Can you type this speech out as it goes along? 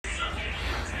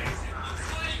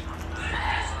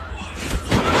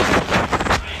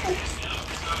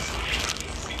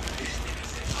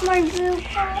my blue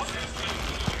car.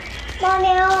 Mommy,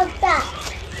 I want that.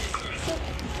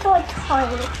 So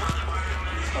tiny.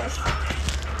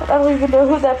 I don't even know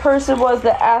who that person was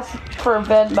that asked for a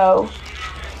Venmo.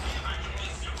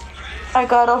 I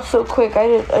got off so quick, I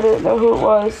didn't know who it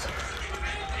was.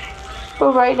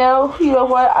 But right now, you know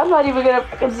what? I'm not even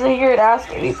gonna sit here and ask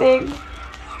anything.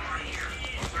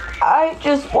 I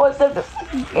just want them to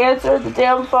answer the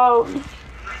damn phone.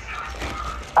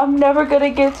 I'm never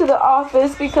gonna get to the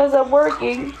office because I'm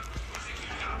working.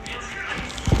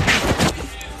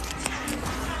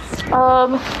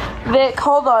 Vic,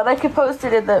 hold on. I can post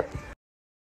it in the...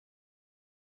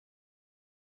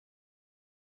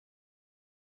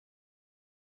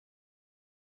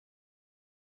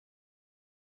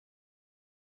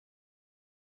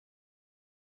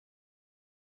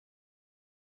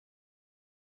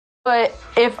 But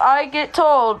if I get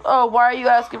told, oh, why are you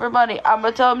asking for money? I'm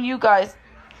gonna tell them you guys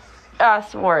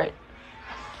asked for it.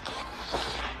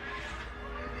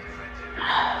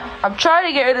 I'm trying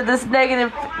to get rid of this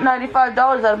negative $95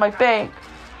 out of my bank.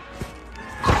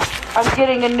 I'm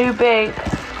getting a new bank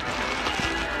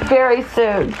very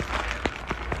soon.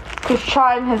 Because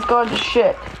Chime has gone to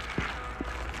shit.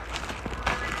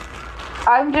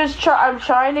 I'm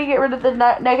trying to get rid of the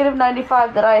negative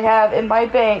 95 that I have in my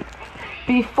bank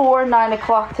before 9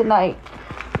 o'clock tonight.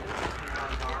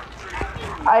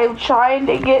 I'm trying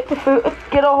to get a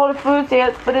hold of food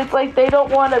stamps, but it's like they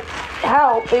don't want to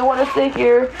help. They want to sit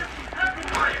here.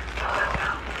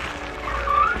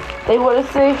 They want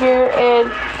to sit here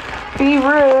and be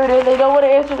rude, and they don't want to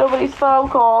answer nobody's phone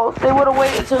calls. They want to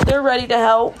wait until they're ready to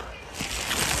help.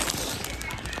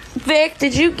 Vic,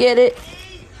 did you get it?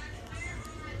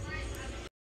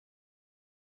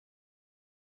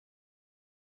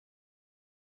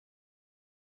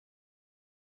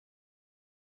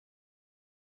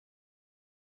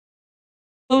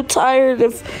 So tired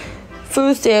of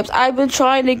food stamps. I've been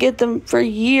trying to get them for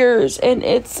years, and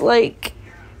it's like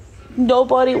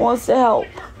nobody wants to help.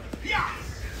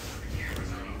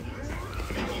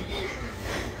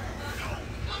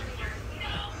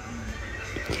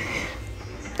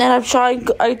 And I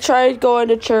tried going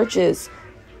to churches,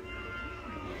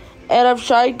 and I've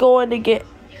tried going to get,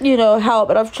 help,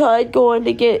 and I've tried going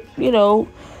to get,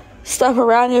 stuff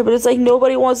around here, but it's like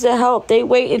nobody wants to help. They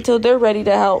wait until they're ready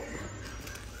to help.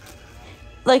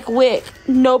 Like Wick.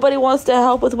 Nobody wants to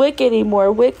help with Wick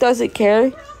anymore. Wick doesn't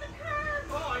care.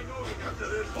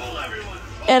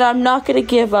 And I'm not going to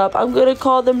give up. I'm going to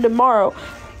call them tomorrow.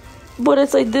 But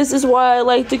it's like, this is why I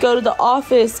like to go to the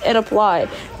office and apply.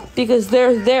 Because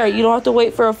they're there. You don't have to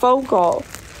wait for a phone call.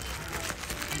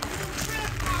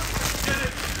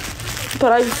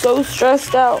 But I'm so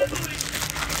stressed out.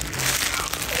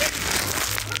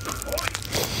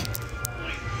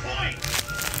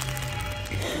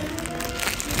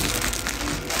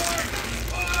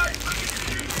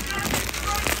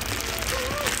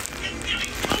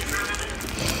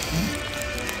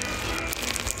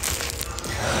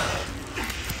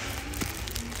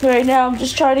 Right now, I'm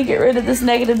just trying to get rid of this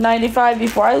negative 95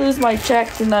 before I lose my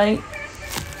check tonight.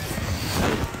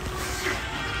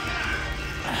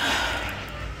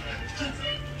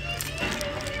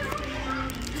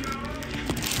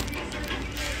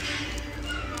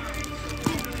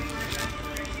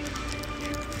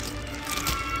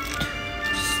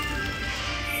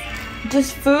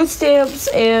 Just food stamps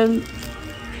and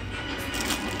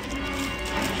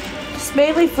just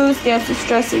mainly food stamps is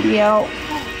stressing me out.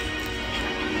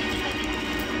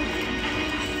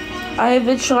 I have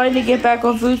been trying to get back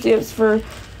on food stamps for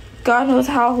God knows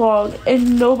how long,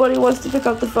 and nobody wants to pick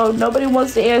up the phone. Nobody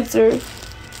wants to answer.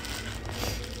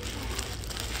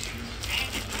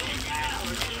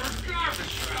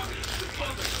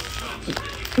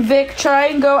 Vic, try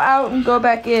and go out and go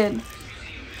back in.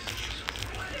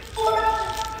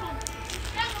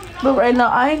 But right now,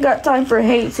 I ain't got time for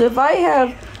hate. So if I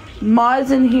have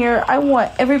mods in here, I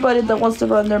want everybody that wants to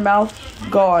run their mouth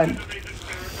gone.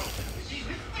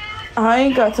 I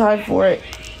ain't got time for it.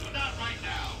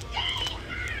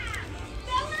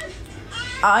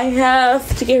 I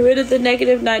have to get rid of the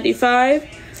negative 95.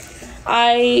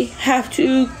 I have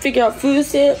to figure out food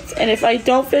stamps. And if I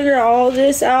don't figure all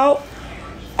this out,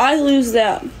 I lose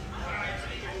them.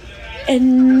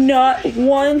 And not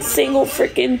one single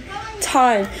freaking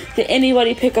time did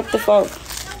anybody pick up the phone.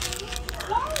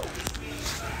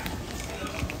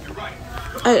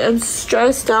 I am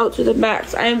stressed out to the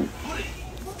max.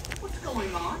 What's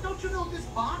going on? Don't you know this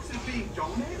box is being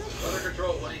donated? Under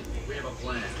control, buddy. We have a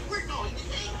plan. We're going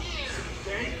to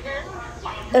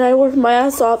daycare. And I work my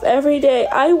ass off every day.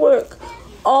 I work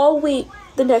all week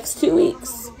the next 2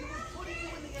 weeks.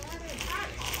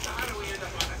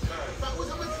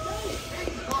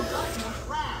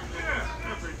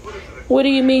 What do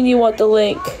you mean you want the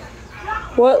link?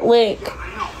 What link? I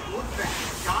know. Look back.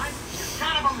 Guys, it's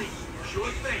kind of a leak. Sure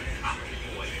thing.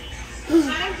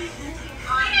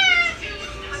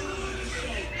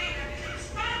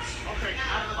 Okay,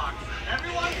 out of the box.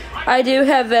 Everyone, right. I do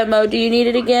have Venmo. Do you need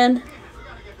it again?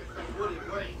 Woody,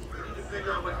 wait. You need to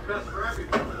figure out what's best for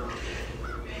everybody.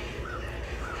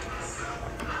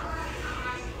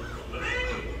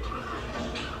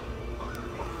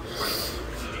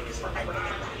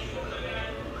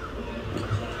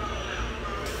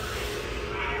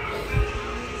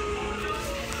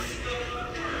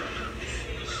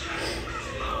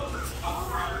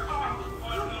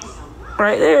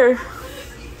 Right there.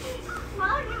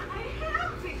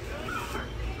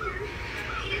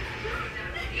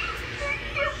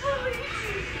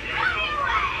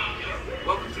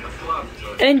 Welcome to the club,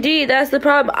 George. Indeed, that's the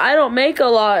problem. I don't make a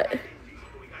lot.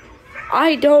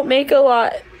 I don't make a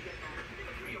lot.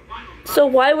 So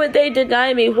why would they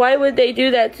deny me? Why would they do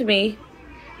that to me?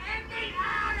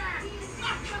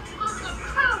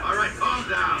 All right, calm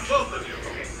down, both of you.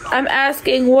 Okay, I'm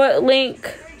asking what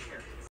link.